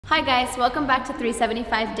Hi guys, welcome back to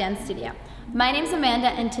 375 Dance Studio. My name's Amanda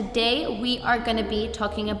and today we are going to be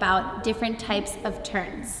talking about different types of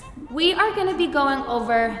turns. We are going to be going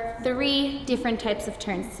over 3 different types of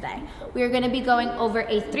turns today. We are going to be going over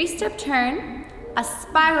a 3-step turn, a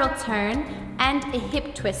spiral turn, and a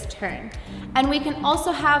hip twist turn. And we can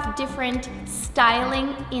also have different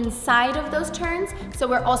styling inside of those turns, so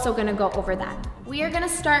we're also going to go over that. We are going to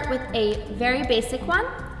start with a very basic one,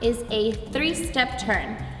 is a 3-step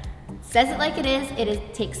turn. Says it like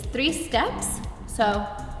it takes 3 steps, so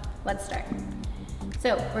let's start.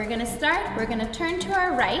 So we're gonna start, we're gonna turn to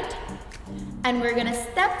our right, and we're gonna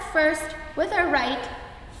step first with our right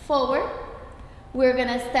forward. We're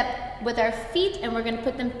gonna step with our feet and we're gonna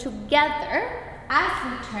put them together as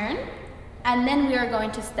we turn, and then we are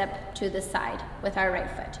going to step to the side with our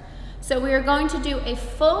right foot. So we are going to do a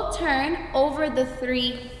full turn over the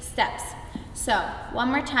 3 steps. So one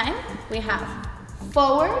more time, we have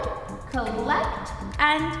forward, collect,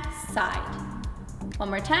 and side. One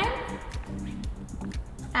more time.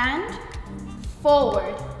 And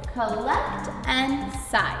forward, collect, and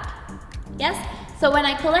side. Yes? So when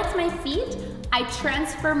I collect my feet, I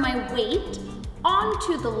transfer my weight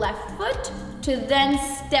onto the left foot to then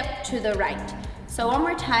step to the right. So one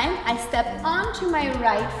more time, I step onto my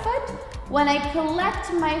right foot. When I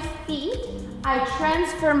collect my feet, I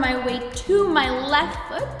transfer my weight to my left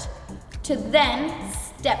foot to then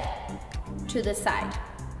step to the side,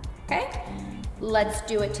 okay? Let's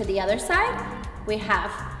do it to the other side. We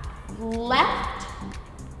have left,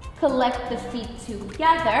 collect the feet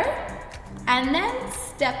together, and then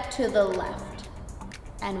step to the left.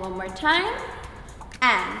 And one more time,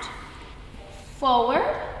 and forward,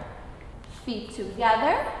 feet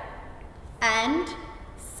together, and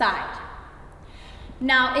side.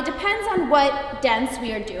 Now, it depends on what dance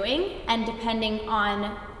we are doing, and depending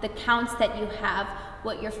on the counts that you have,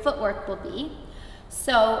 what your footwork will be.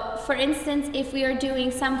 So, for instance, if we are doing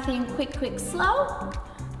something quick, slow,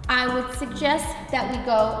 I would suggest that we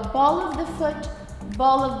go ball of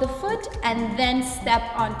the foot, and then step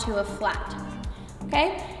onto a flat,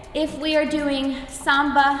 okay? If we are doing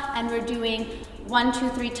samba and we're doing 1, 2,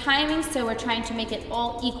 3 timing, so we're trying to make it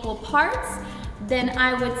all equal parts, then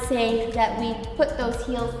I would say that we put those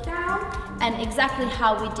heels down and exactly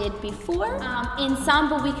how we did before. In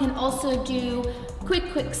samba, we can also do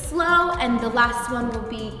quick, slow, and the last one will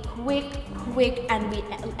be quick, and we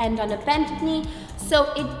end on a bent knee.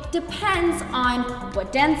 So it depends on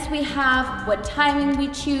what dance we have, what timing we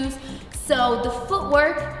choose. So the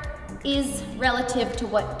footwork is relative to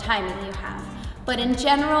what timing you have. But in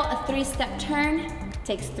general, a 3-step turn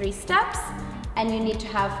takes 3 steps, and you need to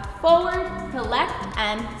have forward, collect,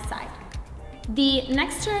 and side. The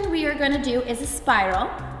next turn we are going to do is a spiral.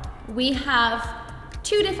 We have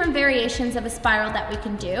 2 different variations of a spiral that we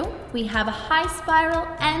can do. We have a high spiral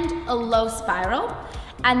and a low spiral.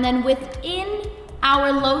 And then within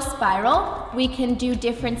our low spiral, we can do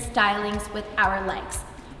different stylings with our legs.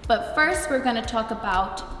 But first, we're going to talk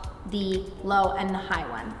about the low and the high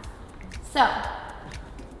one. So,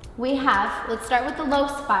 we have, let's start with the low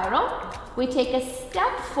spiral. We take a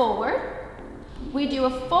step forward, we do a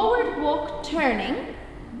forward walk turning,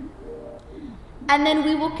 and then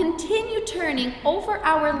we will continue turning over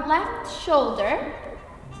our left shoulder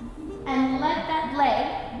and let that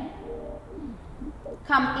leg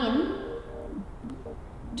come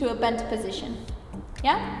in to a bent position.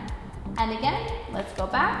 Yeah? And again, let's go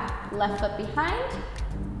back, left foot behind,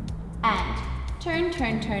 and turn,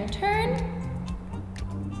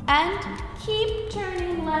 and keep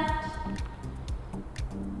turning left.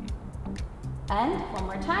 And one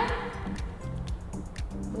more time.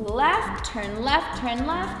 Left, turn left,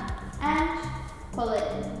 and pull it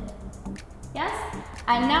in. Yes?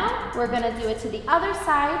 And now we're gonna do it to the other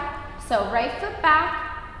side. So right foot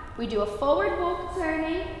back, we do a forward walk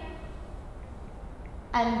turning,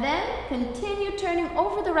 and then continue turning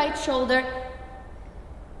over the right shoulder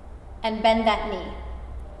and bend that knee.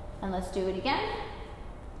 And let's do it again.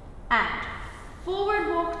 And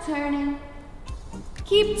forward walk turning,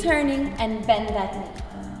 keep turning, and bend that knee.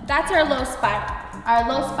 That's our low spiral. Our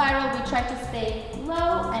low spiral, we try to stay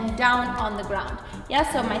low and down on the ground. Yeah,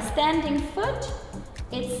 so my standing foot,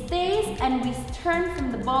 it stays and we turn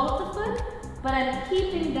from the ball of the foot, but I'm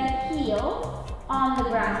keeping that heel on the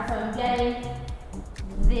ground. So I'm getting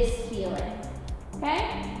this feeling,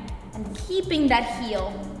 okay? And keeping that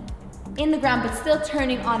heel in the ground, but still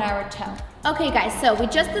turning on our toe. Okay guys, so we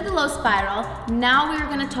just did the low spiral. Now we're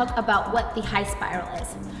gonna talk about what the high spiral is.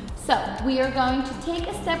 So we are going to take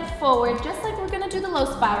a step forward, just like we're gonna do the low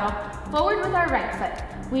spiral, forward with our right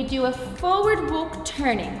foot. We do a forward walk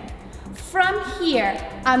turning. From here,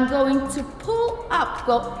 I'm going to pull up,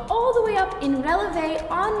 go all the way up in releve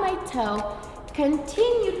on my toe,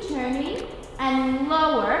 continue turning and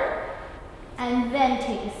lower, and then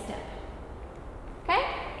take a step. Okay,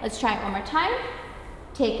 let's try it one more time.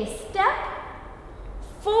 Take a step,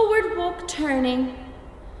 forward walk turning,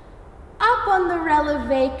 up on the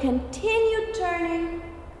releve, continue turning,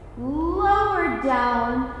 lower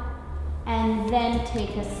down, and then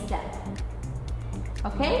take a step.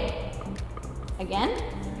 Okay? Again,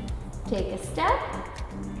 take a step,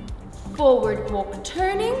 forward walk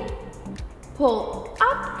turning, pull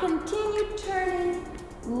up, continue turning,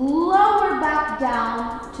 lower back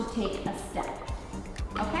down to take a step.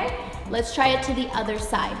 Okay? Let's try it to the other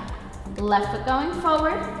side. Left foot going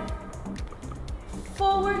forward,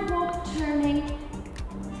 forward walk turning,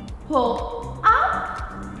 pull up,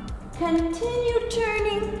 continue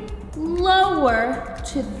turning, lower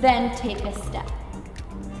to then take a step.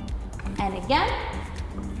 And again,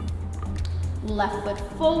 left foot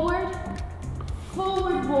forward,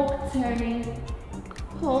 forward walk turning,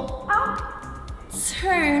 pull up,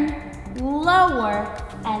 turn, lower,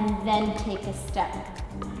 and then take a step.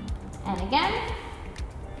 And again,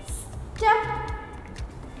 step,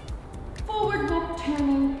 forward walk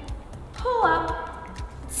turning, pull up,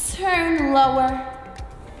 turn, lower,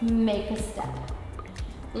 make a step.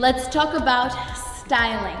 Let's talk about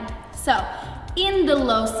styling. So, in the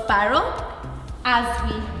low spiral, as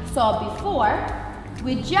we saw before,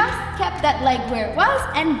 we just kept that leg where it was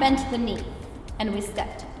and bent the knee, and we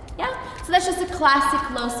stepped. Yeah? So that's just a classic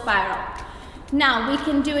low spiral. Now, we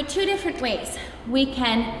can do it two different ways. We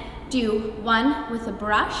can do one with a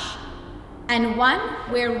brush, and one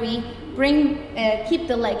where we keep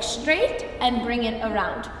the leg straight and bring it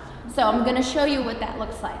around. So I'm gonna show you what that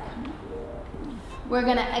looks like. We're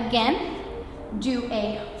gonna, again, do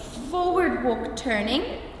a forward walk turning,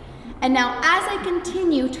 and now as I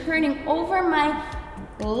continue turning over my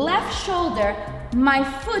left shoulder, my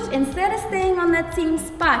foot, instead of staying on that same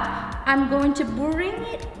spot, I'm going to bring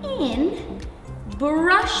it in,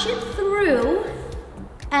 brush it through,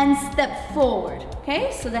 and step forward.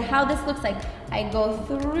 Okay, so how this looks like, I go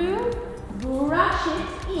through, brush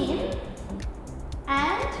it in,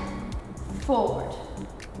 and forward.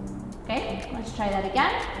 Okay, let's try that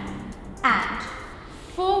again. And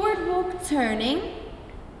forward walk turning,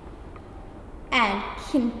 and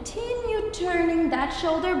continue turning that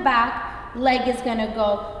shoulder back. Leg is gonna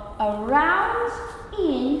go around,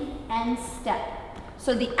 in, and step.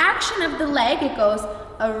 So the action of the leg, it goes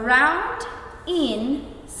around, in,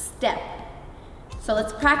 step. So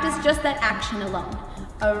let's practice just that action alone.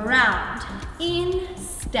 Around, in,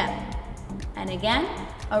 step. And again,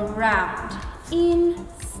 around, in,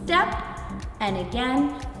 step. And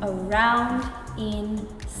again, around, in,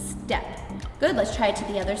 step. Good, let's try it to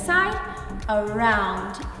the other side.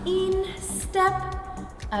 Around, in, step.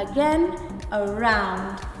 Again,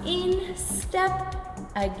 around, in, step.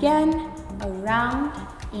 Again, around,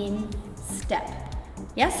 in, step.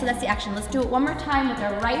 Yes, so that's the action. Let's do it one more time with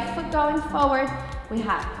our right foot going forward. We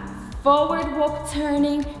have forward walk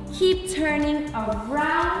turning, keep turning,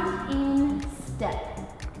 around, in, step.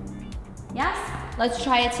 Yes? Let's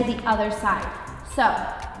try it to the other side. So,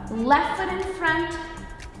 left foot in front,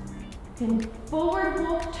 forward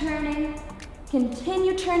walk turning,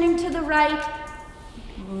 continue turning to the right,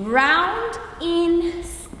 round, in,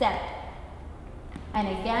 step. And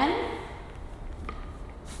again,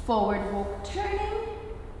 forward walk turning,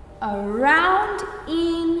 around,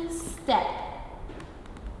 in, step.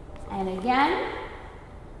 And again,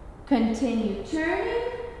 continue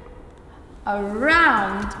turning,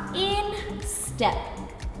 around, in, step.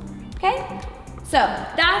 Okay? So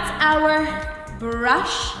that's our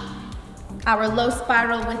brush, our low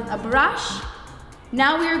spiral with a brush.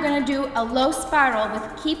 Now we are going to do a low spiral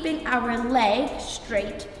with keeping our leg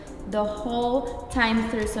straight the whole time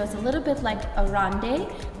through. So it's a little bit like a ronde,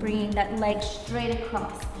 bringing that leg straight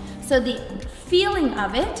across. So the feeling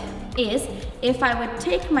of it is if I would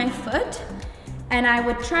take my foot and I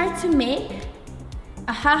would try to make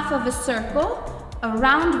a half of a circle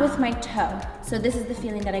around with my toe. So this is the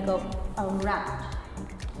feeling that I go around.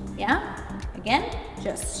 Yeah? Again,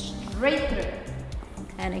 just straight through.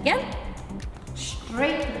 And again,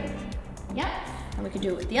 straight through. Yeah? And we can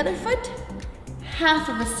do it with the other foot. Half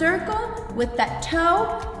of a circle with that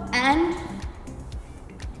toe and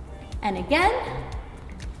again,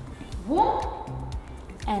 whoop,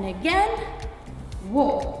 and again,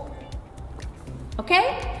 whoop.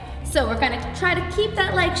 Okay? So we're gonna try to keep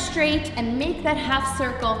that leg straight and make that half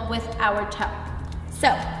circle with our toe.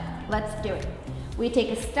 So let's do it. We take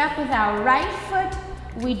a step with our right foot,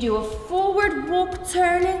 we do a forward walk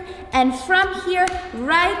turning, and from here,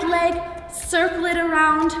 right leg, circle it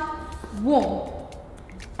around, 1.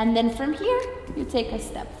 And then from here, you take a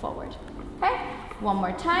step forward, okay? One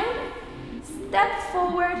more time, step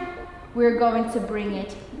forward. We're going to bring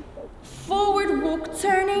it forward walk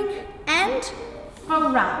turning and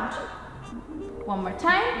around. One more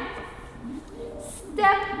time,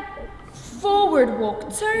 step forward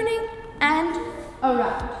walk turning and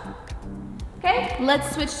around. Okay,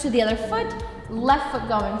 let's switch to the other foot. Left foot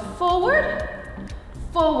going forward,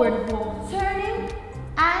 forward walk turning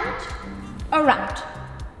and around.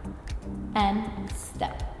 And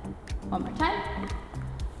step. One more time.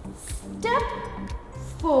 Step,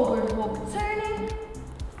 forward walk turning,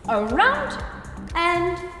 around,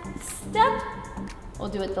 and step. We'll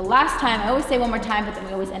do it the last time. I always say one more time, but then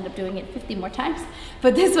we always end up doing it 50 more times.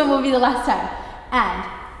 But this one will be the last time. And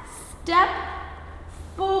step,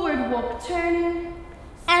 forward walk turning,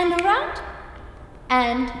 and around,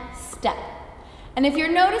 and step. And if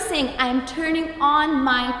you're noticing, I'm turning on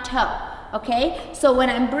my toe, okay? So when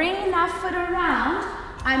I'm bringing that foot around,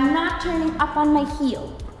 I'm not turning up on my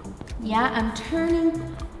heel. Yeah, I'm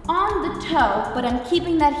turning on the toe, but I'm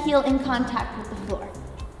keeping that heel in contact with the floor.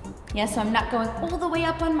 Yeah, so I'm not going all the way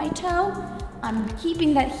up on my toe. I'm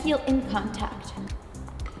keeping that heel in contact.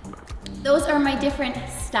 Those are my different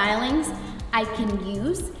stylings I can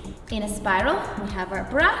use in a spiral. We have our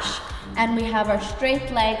brush and we have our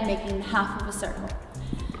straight leg making half of a circle.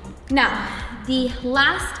 Now, the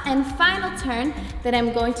last and final turn that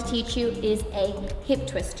I'm going to teach you is a hip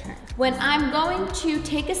twist turn. When I'm going to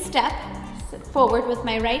take a step forward with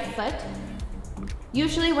my right foot,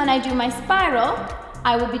 usually when I do my spiral,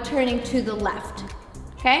 I will be turning to the left,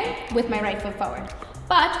 okay, with my right foot forward.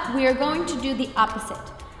 But we are going to do the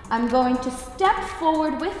opposite. I'm going to step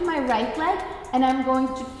forward with my right leg and I'm going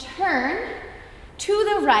to turn to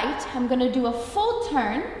the right. I'm going to do a full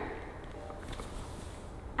turn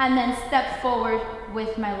and then step forward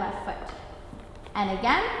with my left foot. And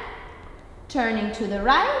again, turning to the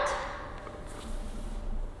right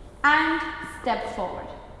and step forward.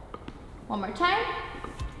 One more time.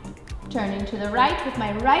 Turning to the right with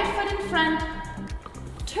my right foot in front,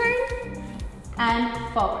 turn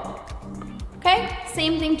and forward. Okay,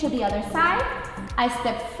 same thing to the other side. I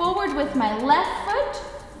step forward with my left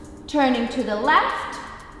foot, turning to the left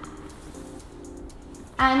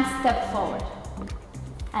and step forward.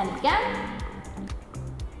 And again,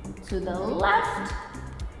 to the left,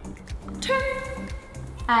 turn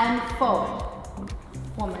and forward.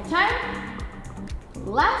 One more time,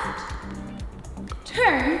 left,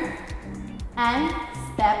 turn, and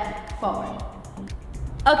step forward.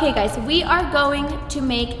 Okay guys, we are going to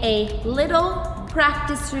make a little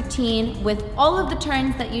practice routine with all of the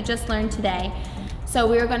turns that you just learned today. So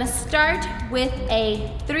we're gonna start with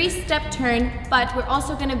a 3-step turn, but we're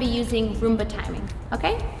also gonna be using Roomba timing,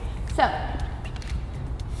 okay? So,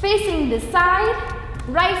 facing the side,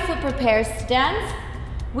 right foot prepares to dance.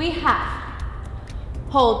 We have,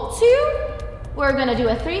 hold 2, we're gonna do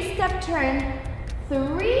a 3-step turn,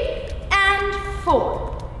 3 and 4.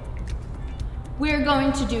 We're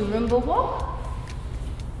going to do Roomba walk,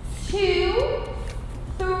 2,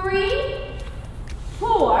 3,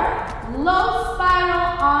 4, low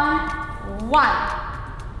spiral on 1.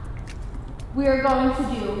 We're going to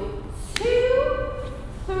do 2,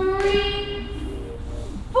 3,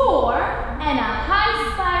 4, and a high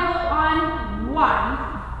spiral on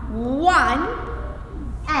 1,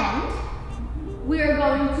 and we're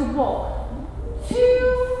going to walk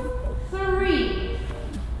 2, 3,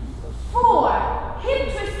 4,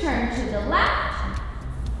 hip twist turn to the left,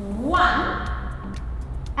 1,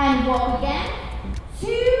 and walk again, 2,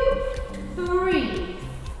 3,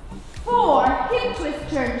 4, hip twist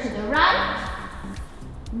turn to the right,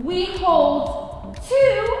 we hold 2,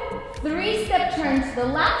 3-step turn to the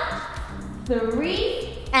left,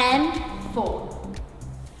 3 and 4.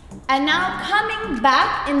 And now coming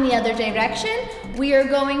back in the other direction, we are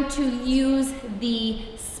going to use the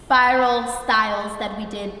spiral styles that we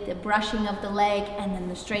did, the brushing of the leg and then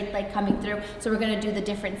the straight leg coming through. So we're going to do the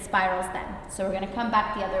different spirals then. So we're going to come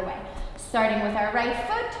back the other way. Starting with our right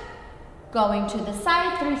foot, going to the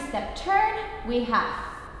side, 3-step turn. We have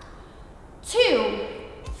 2,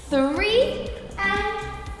 3, and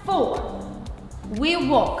 4. We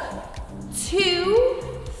walk 2,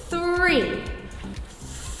 3,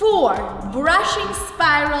 4, brushing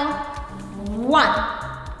spiral,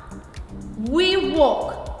 1. We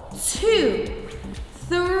walk 2,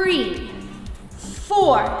 3,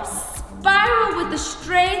 4, spiral with the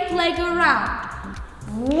straight leg around,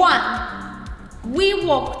 1. We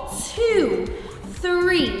walk 2,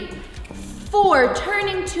 3, 4,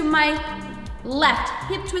 turning to my left.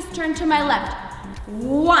 Hip twist, turn to my left.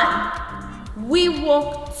 1. We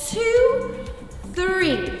walk 2,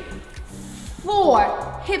 3,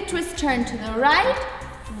 4. Hip twist, turn to the right.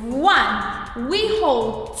 1. We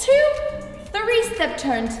hold 2, 3, step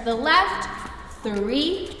turn to the left.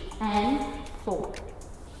 3 and 4.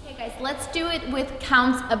 Okay guys, let's do it with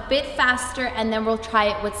counts a bit faster and then we'll try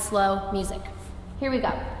it with slow music. Here we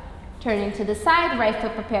go. Turning to the side, right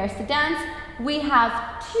foot prepares to dance. We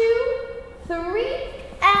have 2, 3,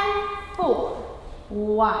 and 4.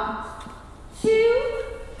 1, 2,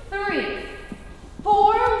 3,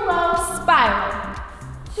 4, low spiral.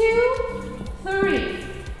 2, 3,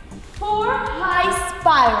 4, high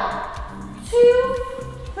spiral. 2,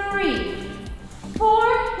 3,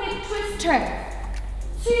 4, hip twist turn.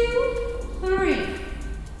 2, 3,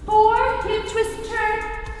 4, hip twist turn.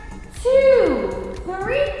 2,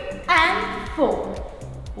 3, and 4.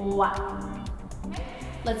 1. Okay.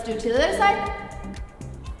 Let's do it to the other side.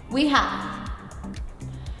 We have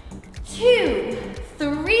 2,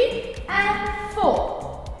 3, and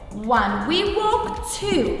 4. 1. We walk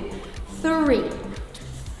 2, 3,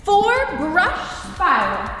 4, brush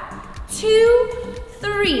spiral. 2,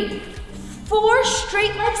 3, 4,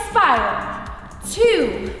 straight leg spiral.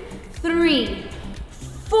 2, 3,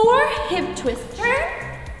 4, hip twist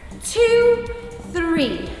turn. 2,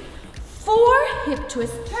 3, 4, hip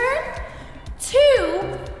twist turn.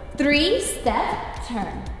 2, 3, step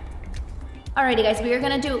turn. Alrighty guys, we are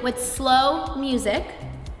gonna do it with slow music,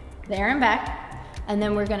 there and back, and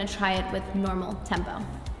then we're gonna try it with normal tempo.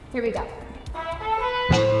 Here we go.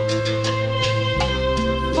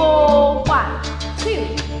 4, 1, 2,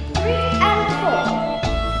 3, and 4.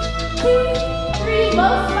 2, 3,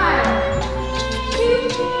 low spiral. 2,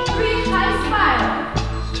 3, high spiral.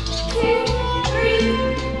 2, 3,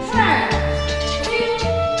 turn. 2,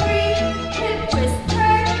 3, hip twist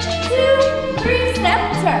turn. 2, 3, step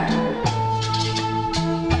turn.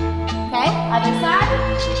 Okay, other side.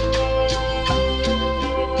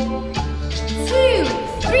 2,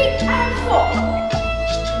 3, and 4.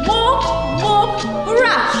 Walk, walk,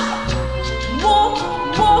 brush. Walk,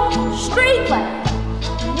 walk, straight leg.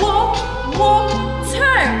 Walk, walk,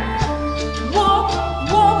 turn. Walk,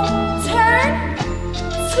 walk, turn.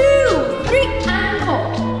 2, 3, and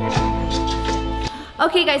 4.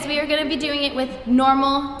 Okay guys, we are gonna be doing it with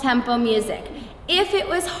normal tempo music. If it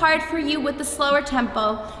was hard for you with the slower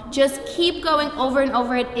tempo, just keep going over and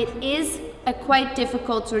over it. It is a quite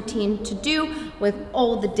difficult routine to do with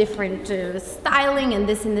all the different styling and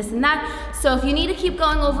this and this and that. So if you need to keep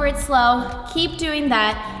going over it slow, keep doing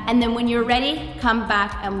that. And then when you're ready, come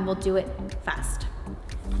back and we'll do it fast.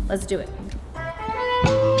 Let's do it.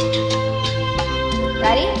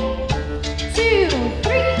 Ready? 2,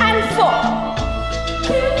 3, and 4.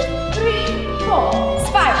 2, 3, 4.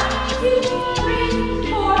 Spiral. 2, 3,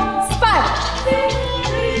 4. Spiral. 2,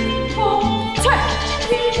 3, 4. Turn.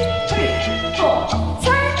 2, 3, 4.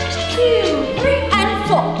 Turn. 2, 3, and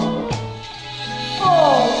 4.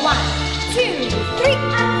 4, 1, 2, 3,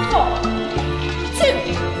 and 4. 2,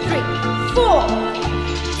 3, 4.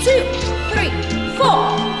 2, 3, 4.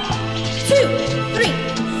 2, 3,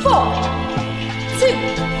 4. 2,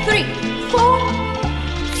 3, 4.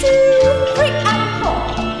 2, 3, and 4.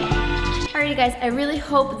 Alrighty guys, I really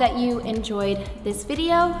hope that you enjoyed this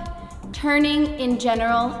video. Turning in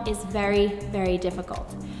general is very, very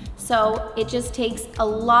difficult. So it just takes a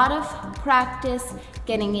lot of practice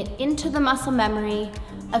getting it into the muscle memory.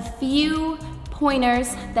 A few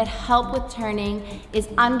pointers that help with turning is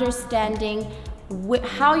understanding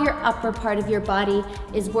how your upper part of your body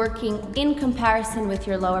is working in comparison with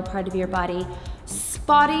your lower part of your body,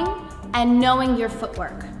 spotting and knowing your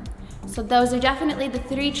footwork. So those are definitely the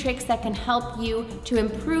 3 tricks that can help you to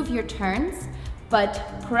improve your turns, but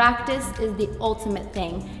practice is the ultimate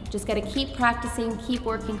thing. Just gotta keep practicing, keep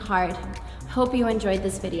working hard. Hope you enjoyed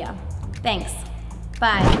this video. Thanks.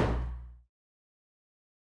 Bye.